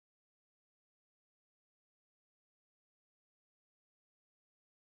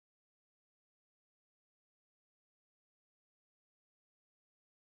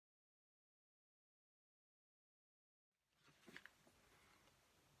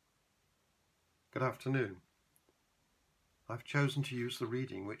Good afternoon. I've chosen to use the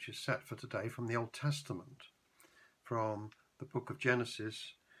reading which is set for today from the Old Testament, from the book of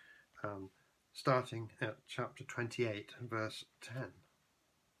Genesis, starting at chapter 28, verse 10.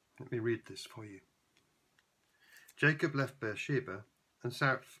 Let me read this for you. Jacob left Beersheba and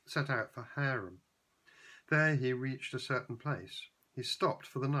set out for Haran. There he reached a certain place. He stopped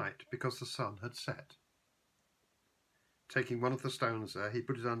for the night because the sun had set. Taking one of the stones there, he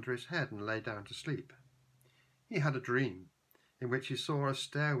put it under his head and lay down to sleep. He had a dream in which he saw a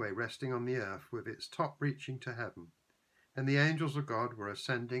stairway resting on the earth with its top reaching to heaven, and the angels of God were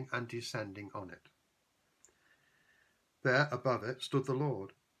ascending and descending on it. There above it stood the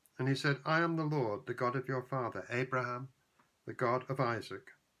Lord, and he said, I am the Lord, the God of your father Abraham, the God of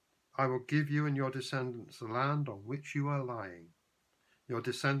Isaac. I will give you and your descendants the land on which you are lying. Your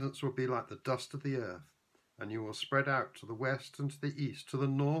descendants will be like the dust of the earth, and you will spread out to the west and to the east, to the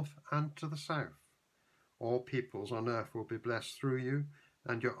north and to the south. All peoples on earth will be blessed through you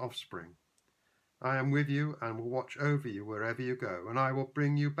and your offspring. I am with you and will watch over you wherever you go, and I will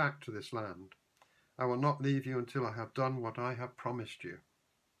bring you back to this land. I will not leave you until I have done what I have promised you.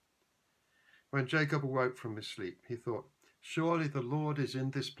 When Jacob awoke from his sleep, he thought, surely the Lord is in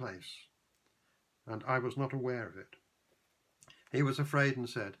this place, and I was not aware of it. He was afraid and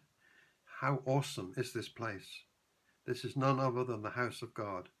said, how awesome is this place! This is none other than the house of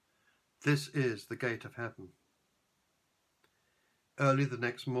God. This is the gate of heaven. Early the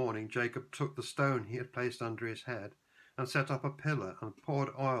next morning, Jacob took the stone he had placed under his head and set up a pillar and poured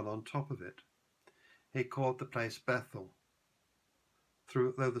oil on top of it. He called the place Bethel,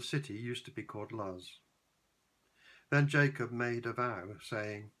 though the city used to be called Luz. Then Jacob made a vow,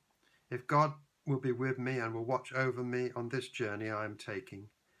 saying, if God will be with me and will watch over me on this journey I am taking,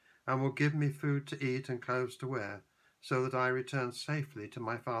 and will give me food to eat and clothes to wear, so that I return safely to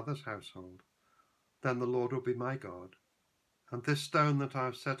my father's household, then the Lord will be my God, and this stone that I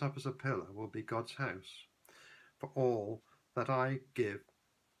have set up as a pillar will be God's house. For all that I give,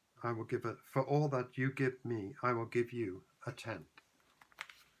 I will give it. For all that you give me, I will give you a tenth.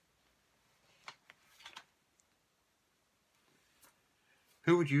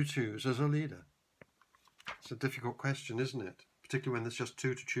 Who would you choose as a leader? It's a difficult question, isn't it? Particularly when there's just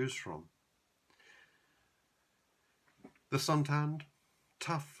two to choose from. The suntanned,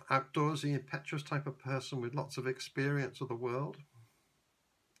 tough, outdoorsy, impetuous type of person with lots of experience of the world,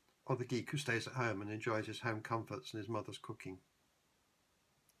 or the geek who stays at home and enjoys his home comforts and his mother's cooking.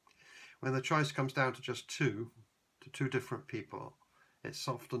 When the choice comes down to just two different people, it's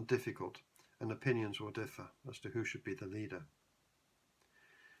often difficult and opinions will differ as to who should be the leader.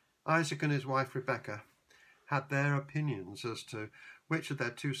 Isaac and his wife Rebekah had their opinions as to which of their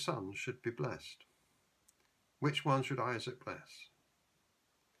two sons should be blessed. Which one should Isaac bless?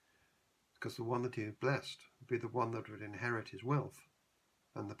 Because the one that he blessed would be the one that would inherit his wealth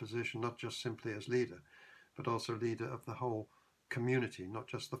and the position, not just simply as leader, but also leader of the whole community, not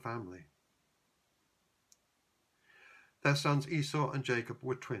just the family. Their sons Esau and Jacob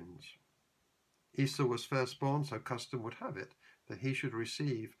were twins. Esau was firstborn, so custom would have it that he should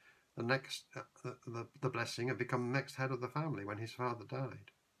receive the blessing and become the next head of the family when his father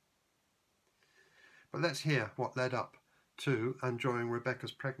died. But let's hear what led up to and during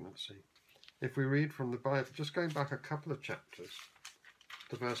Rebekah's pregnancy. If we read from the Bible, just going back a couple of chapters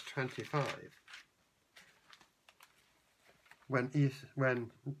to verse 25, when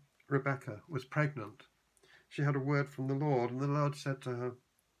Rebekah was pregnant, she had a word from the Lord, and the Lord said to her,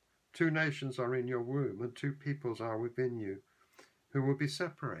 2 nations are in your womb, and 2 peoples are within you, who will be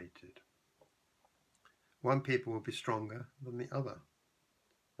separated. One people will be stronger than the other,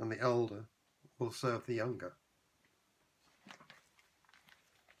 and the elder will serve the younger.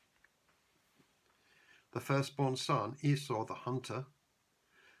 The firstborn son, Esau the hunter,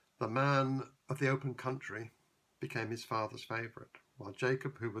 the man of the open country, became his father's favourite, while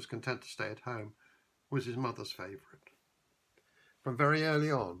Jacob, who was content to stay at home, was his mother's favourite. From very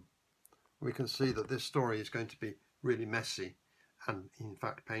early on, we can see that this story is going to be really messy and, in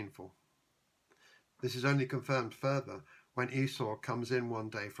fact, painful. This is only confirmed further when Esau comes in one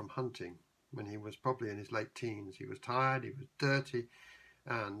day from hunting, when he was probably in his late teens. He was tired, he was dirty,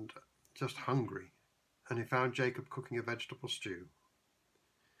 and just hungry, and he found Jacob cooking a vegetable stew.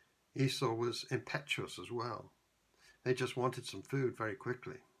 Esau was impetuous as well. They just wanted some food very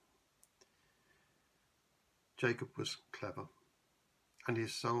quickly. Jacob was clever, and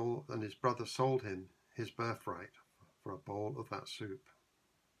his brother sold him his birthright for a bowl of that soup.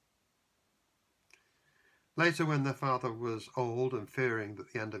 Later, when their father was old and fearing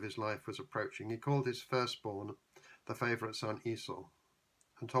that the end of his life was approaching, he called his firstborn, the favourite son, Esau,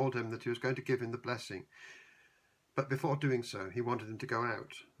 and told him that he was going to give him the blessing. But before doing so, he wanted him to go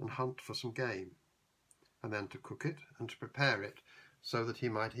out and hunt for some game, and then to cook it and to prepare it so that he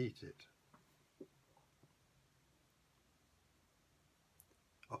might eat it.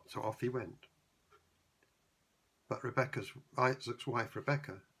 So off he went. But Isaac's wife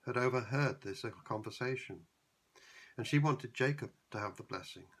Rebekah had overheard this conversation, and she wanted Jacob to have the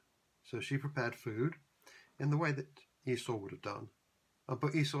blessing. So she prepared food in the way that Esau would have done, and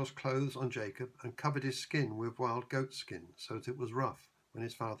put Esau's clothes on Jacob and covered his skin with wild goat skin, so that it was rough when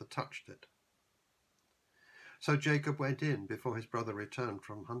his father touched it. So Jacob went in before his brother returned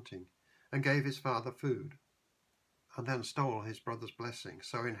from hunting, and gave his father food, and then stole his brother's blessing,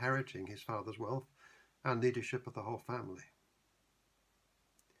 so inheriting his father's wealth and leadership of the whole family.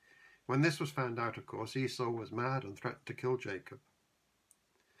 When this was found out, of course, Esau was mad and threatened to kill Jacob.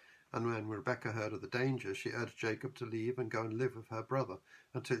 And when Rebekah heard of the danger, she urged Jacob to leave and go and live with her brother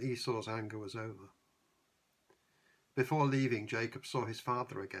until Esau's anger was over. Before leaving, Jacob saw his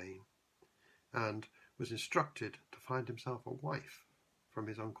father again and was instructed to find himself a wife from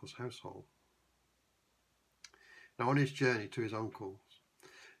his uncle's household. Now, on his journey to his uncle's,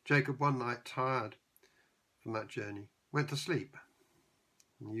 Jacob one night, tired from that journey, went to sleep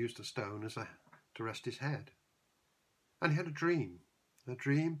and used a stone to rest his head. And he had a dream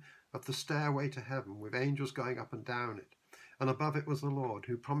of the stairway to heaven with angels going up and down it, and above it was the Lord,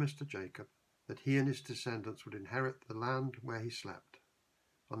 who promised to Jacob that he and his descendants would inherit the land where he slept,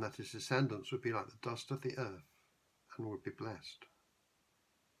 and that his descendants would be like the dust of the earth and would be blessed.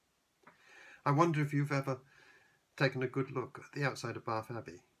 I wonder if you've ever taken a good look at the outside of Bath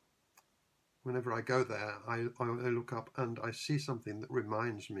Abbey. Whenever I go there, I look up and I see something that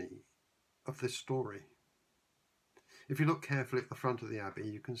reminds me of this story. If you look carefully at the front of the abbey,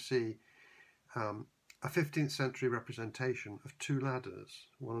 you can see a 15th century representation of two ladders,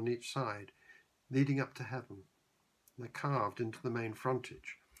 one on each side, leading up to heaven. They're carved into the main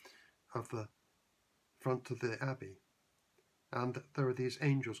frontage of the front of the abbey. And there are these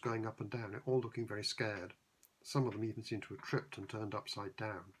angels going up and down, all looking very scared. Some of them even seem to have tripped and turned upside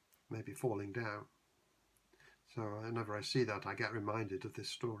down, maybe falling down. So whenever I see that, I get reminded of this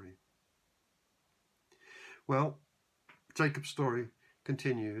story. Well, Jacob's story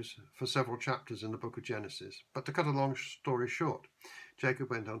continues for several chapters in the book of Genesis, but to cut a long story short, Jacob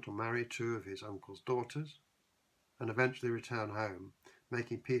went on to marry two of his uncle's daughters and eventually return home,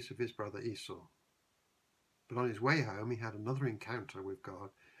 making peace with his brother Esau. But on his way home, he had another encounter with God,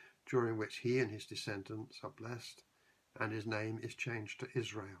 during which he and his descendants are blessed, and his name is changed to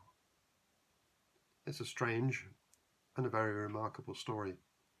Israel. It's a strange and a very remarkable story.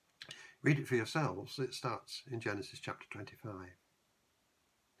 Read it for yourselves. It starts in Genesis chapter 25.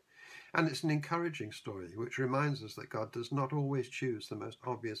 And it's an encouraging story which reminds us that God does not always choose the most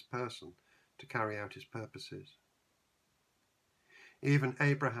obvious person to carry out his purposes. Even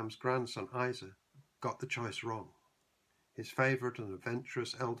Abraham's grandson Isaac got the choice wrong. His favourite and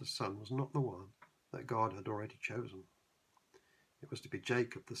adventurous eldest son was not the one that God had already chosen. It was to be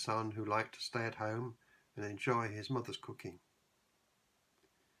Jacob, the son who liked to stay at home and enjoy his mother's cooking.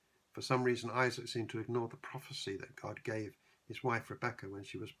 For some reason, Isaac seemed to ignore the prophecy that God gave his wife Rebekah when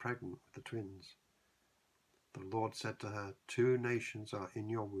she was pregnant with the twins. The Lord said to her, 2 nations are in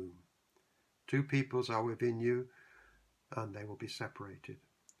your womb. 2 peoples are within you, and they will be separated.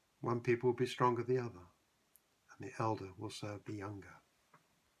 One people will be stronger than the other, and the elder will serve the younger.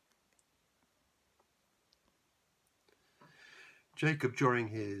 Jacob, during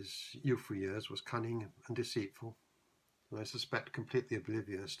his youthful years, was cunning and deceitful, and I suspect completely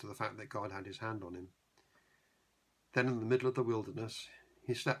oblivious to the fact that God had his hand on him. Then in the middle of the wilderness,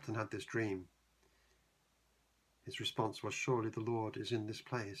 he slept and had this dream. His response was, surely the Lord is in this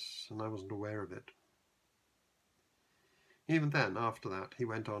place, and I wasn't aware of it. Even then, after that, he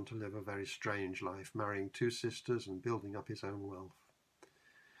went on to live a very strange life, marrying 2 sisters and building up his own wealth.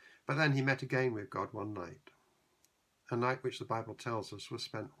 But then he met again with God one night, a night which the Bible tells us was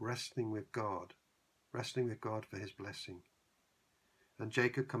spent wrestling with God for his blessing. And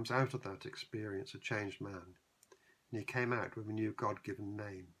Jacob comes out of that experience a changed man, and he came out with a new God-given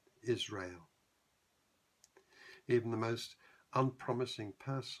name, Israel. Even the most unpromising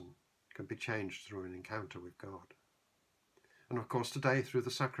person can be changed through an encounter with God. And of course today, through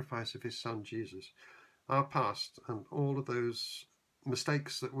the sacrifice of his son Jesus, our past and all of those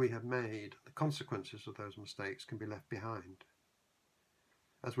mistakes that we have made, the consequences of those mistakes can be left behind.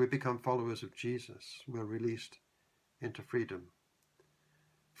 As we become followers of Jesus, we're released into freedom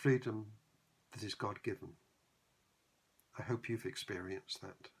that is God-given. I hope you've experienced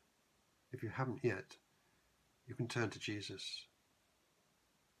that. If you haven't yet, you can turn to Jesus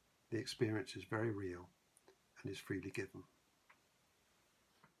The experience is very real and is freely given.